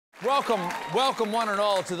Welcome one and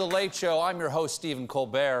all to The Late Show. I'm your host, Stephen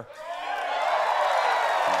Colbert.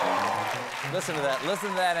 Listen to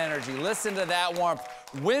that energy. Listen to that warmth.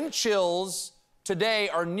 Wind chills today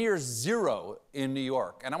are near zero in New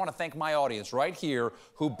York. And I want to thank my audience right here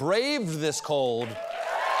who braved this cold,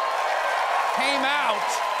 came out.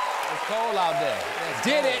 It's cold out there.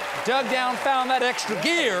 Did it, dug down, found that extra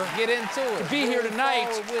gear. Get into it. To be here tonight.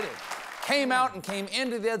 With it. Came out and came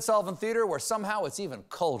into the Ed Sullivan Theater where somehow it's even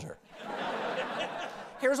colder.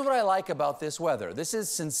 Here's what I like about this weather. This is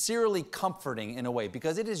sincerely comforting in a way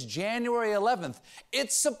because it is January 11th.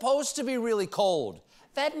 It's supposed to be really cold.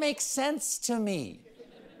 That makes sense to me.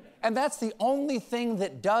 And that's the only thing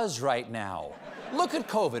that does right now. Look at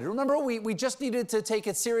COVID. Remember, we just needed to take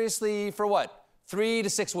it seriously for what? 3 to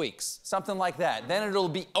 6 weeks, something like that. Then it'll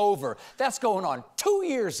be over. That's going on 2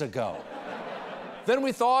 years ago. Then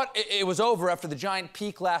we thought it was over after the giant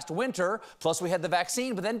peak last winter, plus we had the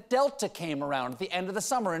vaccine, but then Delta came around at the end of the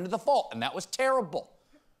summer into the fall, and that was terrible.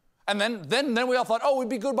 And then we all thought, oh, we'd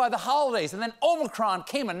be good by the holidays, and then Omicron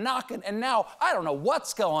came a-knocking, and now I don't know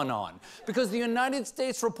what's going on, because the United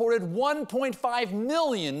States reported 1.5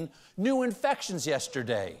 million new infections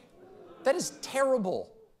yesterday. That is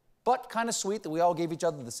terrible, but kind of sweet that we all gave each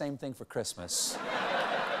other the same thing for Christmas.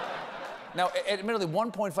 Now, admittedly,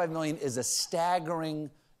 1.5 million is a staggering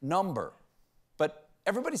number. But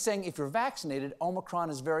everybody's saying if you're vaccinated, Omicron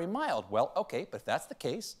is very mild. Well, okay, but if that's the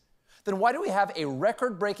case, then why do we have a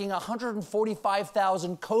record-breaking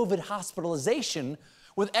 145,000 COVID hospitalization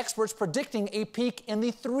with experts predicting a peak in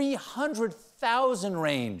the 300,000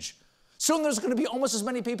 range? Soon there's going to be almost as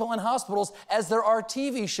many people in hospitals as there are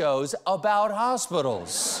TV shows about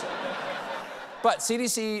hospitals. But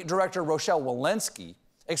CDC Director Rochelle Walensky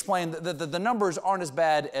explained that the numbers aren't as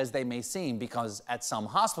bad as they may seem because at some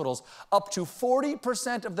hospitals, up to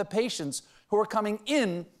 40% of the patients who are coming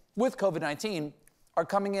in with COVID-19 are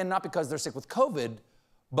coming in not because they're sick with COVID,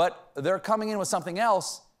 but they're coming in with something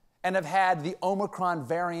else and have had the Omicron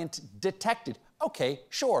variant detected. Okay,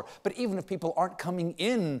 sure, but even if people aren't coming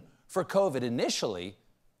in for COVID initially,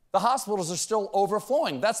 the hospitals are still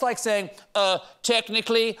overflowing. That's like saying,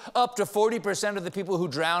 technically, up to 40% of the people who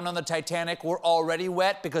drowned on the Titanic were already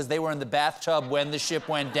wet because they were in the bathtub when the ship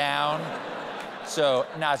went down. So,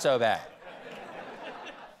 not so bad.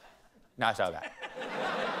 Not so bad.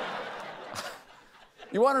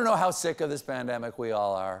 You want to know how sick of this pandemic we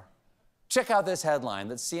all are? Check out this headline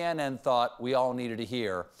that CNN thought we all needed to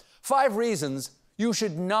hear. 5 reasons you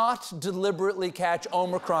should not deliberately catch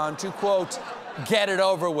Omicron to, quote, get it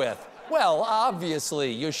over with. Well,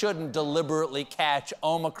 obviously, you shouldn't deliberately catch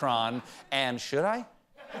Omicron, and should I?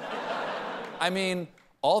 I mean,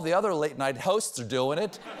 all the other late-night hosts are doing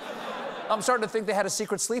it. I'm starting to think they had a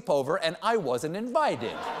secret sleepover, and I wasn't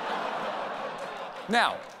invited.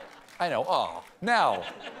 Now, I know, now,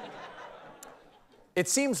 it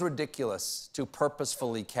seems ridiculous to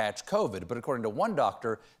purposefully catch COVID, but according to one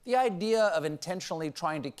doctor, the idea of intentionally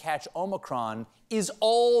trying to catch Omicron is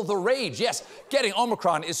all the rage. Yes, getting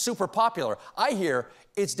Omicron is super popular. I hear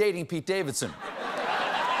it's dating Pete Davidson.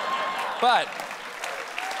 But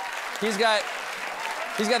he's got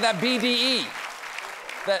that BDE,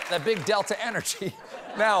 that big Delta energy.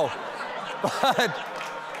 Now, but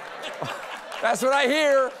that's what I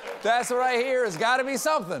hear. That's what I hear. It's got to be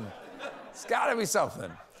something. It's gotta be something.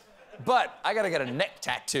 But I gotta get a neck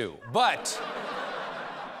tattoo. But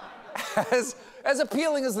as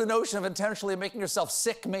appealing as the notion of intentionally making yourself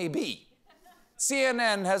sick may be,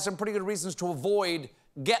 CNN has some pretty good reasons to avoid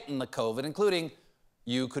getting the COVID, including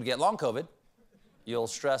you could get long COVID, you'll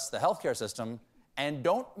stress the healthcare system, and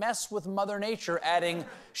don't mess with Mother Nature, adding,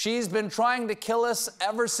 she's been trying to kill us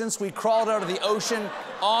ever since we crawled out of the ocean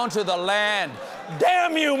onto the land.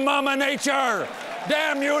 Damn you, Mama Nature!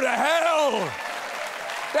 Damn you to hell!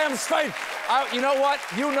 Damn straight. You know what?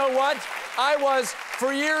 I was,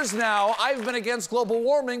 for years now, I've been against global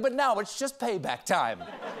warming, but now it's just payback time.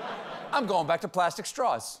 I'm going back to plastic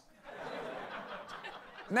straws.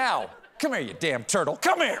 Now, come here, you damn turtle.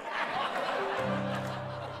 Come here!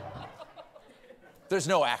 There's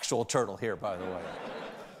no actual turtle here, by the way.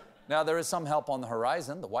 Now, there is some help on the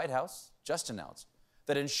horizon. The White House just announced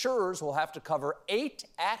that insurers will have to cover 8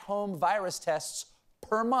 at-home virus tests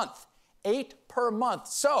per month. 8 per month.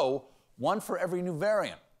 So, 1 for every new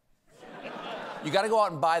variant. You got to go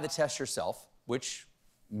out and buy the test yourself, which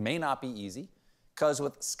may not be easy, because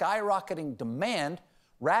with skyrocketing demand,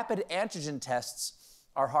 rapid antigen tests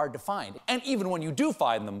are hard to find. And even when you do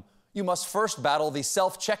find them, you must first battle the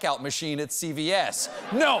self-checkout machine at CVS.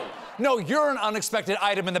 No, you're an unexpected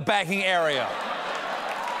item in the banking area.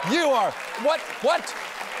 You are. What?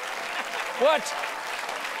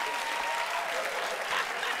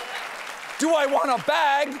 Do I want a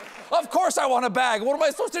bag? Of course I want a bag. What am I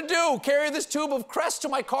supposed to do? Carry this tube of Crest to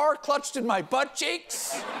my car clutched in my butt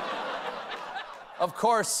cheeks? Of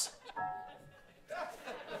course.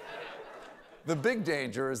 The big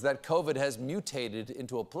danger is that COVID has mutated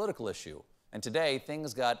into a political issue. And today,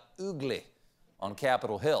 things got ugly on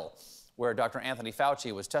Capitol Hill, where Dr. Anthony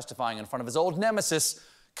Fauci was testifying in front of his old nemesis,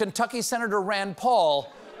 Kentucky Senator Rand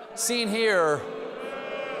Paul, seen here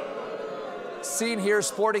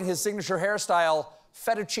sporting his signature hairstyle,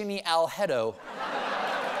 fettuccine alhedo,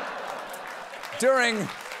 during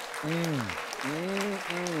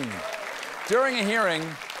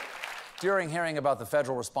a hearing about the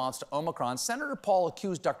federal response to Omicron. Senator Paul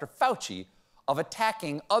accused Dr. Fauci of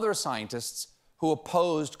attacking other scientists who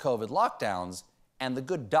opposed COVID lockdowns, and the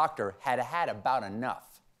good doctor had had about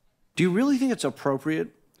enough. Do you really think it's appropriate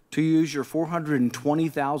to use your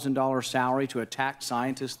 $420,000 salary to attack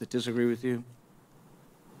scientists that disagree with you?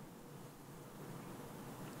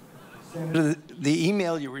 Senator, the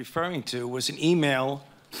email you're referring to was an email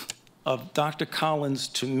of Dr. Collins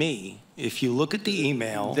to me. If you look at the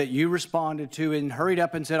email... That you responded to and hurried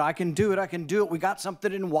up and said, I can do it, I can do it. We got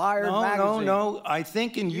something in Wired magazine. No. I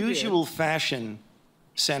think in usual fashion,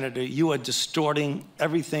 Senator, you are distorting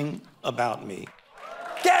everything about me.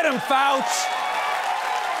 Get him, Fauci!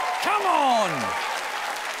 Come on!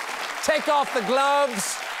 Take off the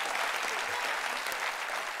gloves.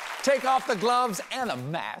 Take off the gloves and the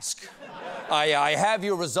mask. I have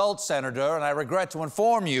your results, Senator, and I regret to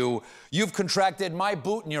inform you, you've contracted my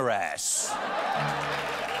boot in your ass.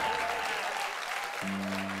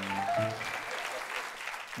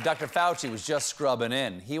 Dr. Fauci was just scrubbing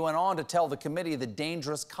in. He went on to tell the committee the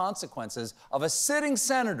dangerous consequences of a sitting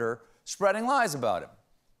senator spreading lies about him.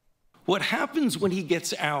 What happens when he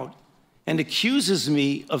gets out and accuses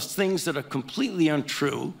me of things that are completely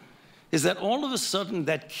untrue is that all of a sudden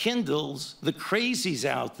that kindles the crazies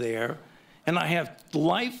out there, and I have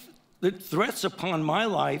threats upon my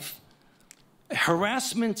life,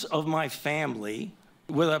 harassment of my family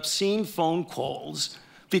with obscene phone calls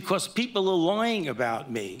because people are lying about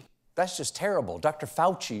me. That's just terrible. Dr.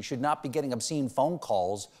 Fauci should not be getting obscene phone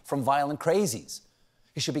calls from violent crazies.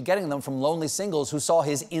 He should be getting them from lonely singles who saw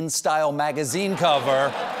his In Style magazine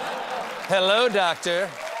cover. Hello, doctor.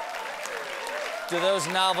 Do those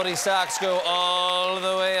novelty socks go all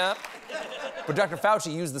the way up? But Dr.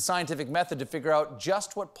 Fauci used the scientific method to figure out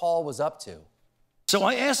just what Paul was up to. So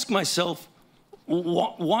I ask myself,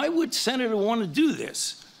 why would Senator want to do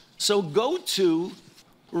this? So go to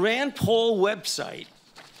Rand Paul website,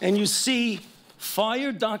 and you see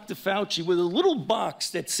Fire Dr. Fauci with a little box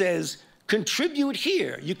that says, contribute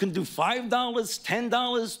here. You can do $5, $10,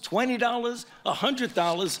 $20,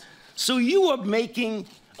 $100. So you are making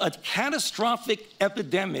a catastrophic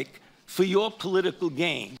epidemic for your political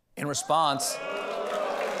gain. In response,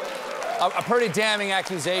 a pretty damning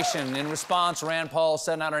accusation. In response, Rand Paul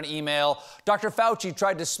sent out an email. Dr. Fauci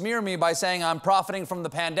tried to smear me by saying I'm profiting from the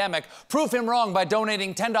pandemic. Prove him wrong by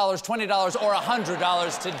donating $10, $20, or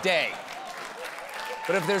 $100 today.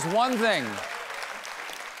 But if there's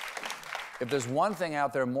one thing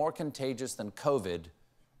out there more contagious than COVID,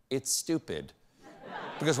 it's stupid.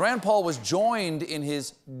 Because Rand Paul was joined in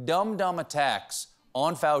his dumb attacks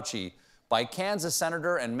on Fauci by Kansas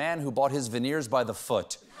senator and man who bought his veneers by the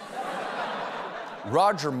foot,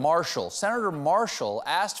 Roger Marshall. Senator Marshall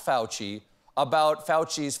asked Fauci about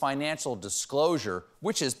Fauci's financial disclosure,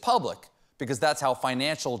 which is public, because that's how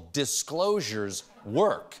financial disclosures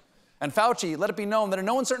work. And Fauci let it be known that in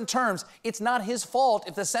no uncertain terms, it's not his fault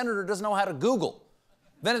if the senator doesn't know how to Google.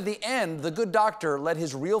 Then at the end, the good doctor let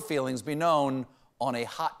his real feelings be known on a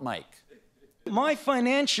hot mic. My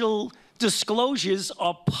financial disclosures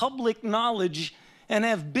are public knowledge and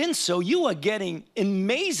have been so. You are getting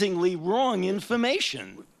amazingly wrong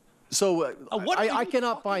information. So I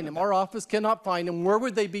cannot find them. Our office cannot find them. Where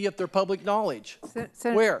would they be if they're public knowledge?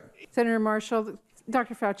 Where? Senator Marshall,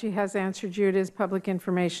 Dr. Fauci has answered you. It is public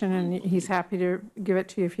information, and he's happy to give it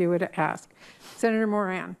to you if you would ask. Senator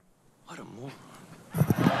Moran. What a moron.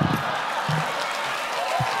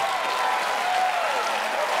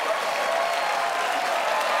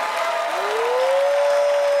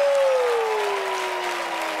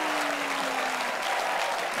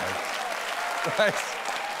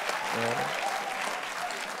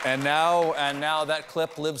 And now that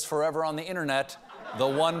clip lives forever on the internet, the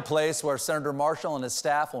one place where Senator Marshall and his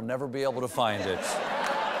staff will never be able to find it.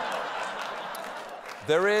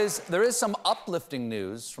 There is some uplifting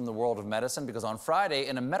news from the world of medicine, because on Friday,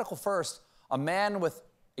 in a medical first, a man with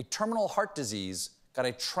a terminal heart disease got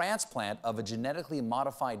a transplant of a genetically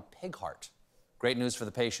modified pig heart. Great news for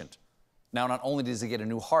the patient. Now, not only does he get a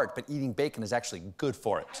new heart, but eating bacon is actually good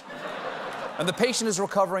for it. And the patient is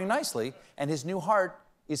recovering nicely, and his new heart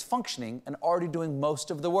is functioning and already doing most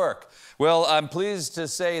of the work. Well, I'm pleased to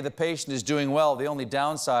say the patient is doing well. The only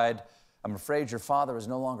downside, I'm afraid your father is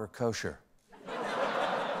no longer kosher.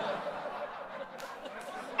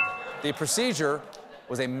 The procedure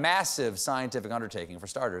was a massive scientific undertaking, for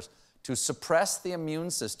starters. To suppress the immune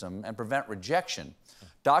system and prevent rejection,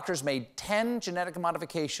 doctors made 10 genetic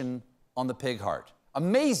modifications on the pig heart.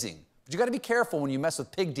 Amazing, but you gotta be careful when you mess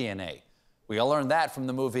with pig DNA. We all learned that from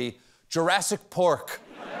the movie Jurassic Pork.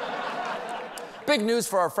 Big news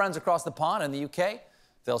for our friends across the pond in the UK.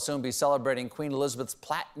 They'll soon be celebrating Queen Elizabeth's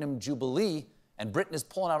Platinum Jubilee, and Britain is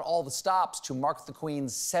pulling out all the stops to mark the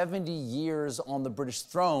Queen's 70 years on the British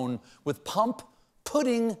throne with pomp,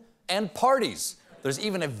 pudding, and parties. There's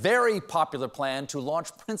even a very popular plan to launch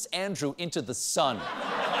Prince Andrew into the sun.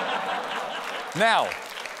 Now,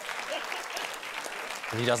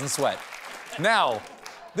 he doesn't sweat. Now,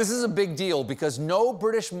 this is a big deal because no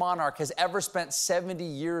British monarch has ever spent 70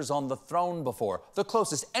 years on the throne before. The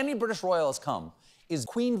closest any British royal has come is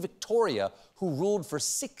Queen Victoria, who ruled for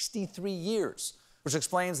 63 years, which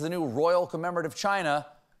explains the new royal commemorative china,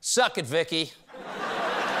 "Suck it, Vicky."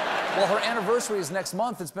 Well, her anniversary is next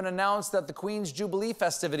month. It's been announced that the Queen's Jubilee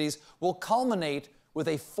festivities will culminate with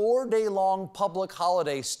a 4-day-long public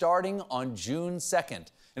holiday starting on June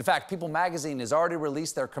 2nd. In fact, People magazine has already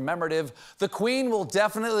released their commemorative "The Queen Will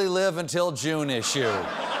Definitely Live Until June" issue.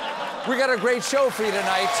 We got a great show for you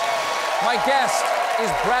tonight. My guest is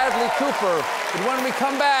Bradley Cooper. But when we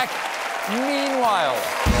come back, meanwhile,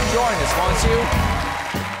 join us, won't you?